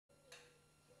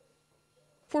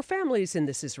For families in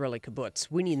this Israeli kibbutz,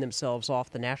 weaning themselves off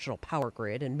the national power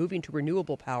grid and moving to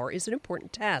renewable power is an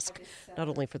important task, not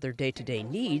only for their day-to-day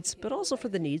needs, but also for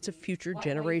the needs of future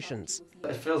generations.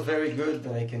 It feels very good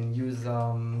that I can use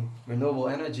renewable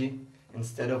energy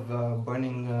instead of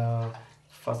burning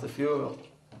fossil fuel.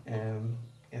 And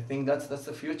I think that's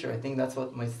the future. I think that's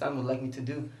what my son would like me to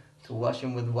do, to wash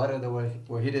him with water that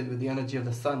were heated with the energy of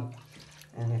the sun.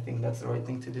 And I think that's the right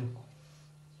thing to do.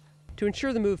 To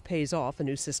ensure the move pays off, a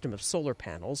new system of solar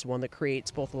panels, one that creates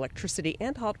both electricity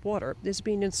and hot water, is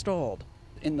being installed.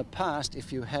 In the past,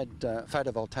 if you had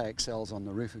photovoltaic cells on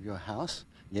the roof of your house,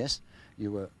 yes,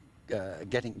 you were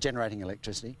generating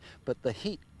electricity, but the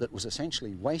heat that was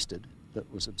essentially wasted,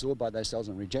 that was absorbed by those cells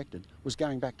and rejected, was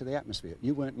going back to the atmosphere.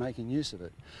 You weren't making use of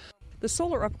it. The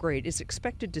solar upgrade is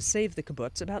expected to save the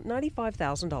kibbutz about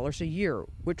 $95,000 a year,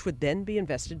 which would then be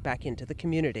invested back into the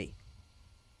community.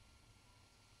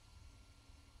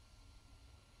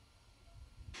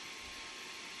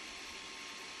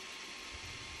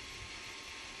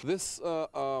 This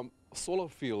solar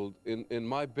field in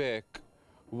my back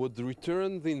would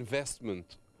return the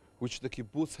investment which the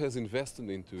kibbutz has invested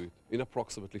into it in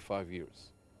approximately 5 years.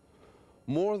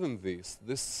 More than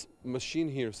this machine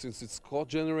here, since it's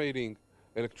co-generating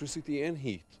electricity and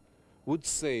heat, would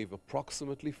save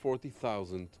approximately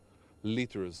 40,000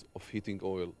 liters of heating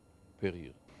oil per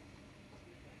year.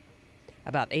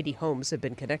 About 80 homes have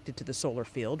been connected to the solar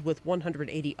field, with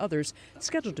 180 others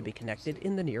scheduled to be connected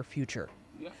in the near future.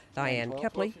 Diane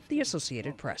Kepley, The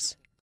Associated Press.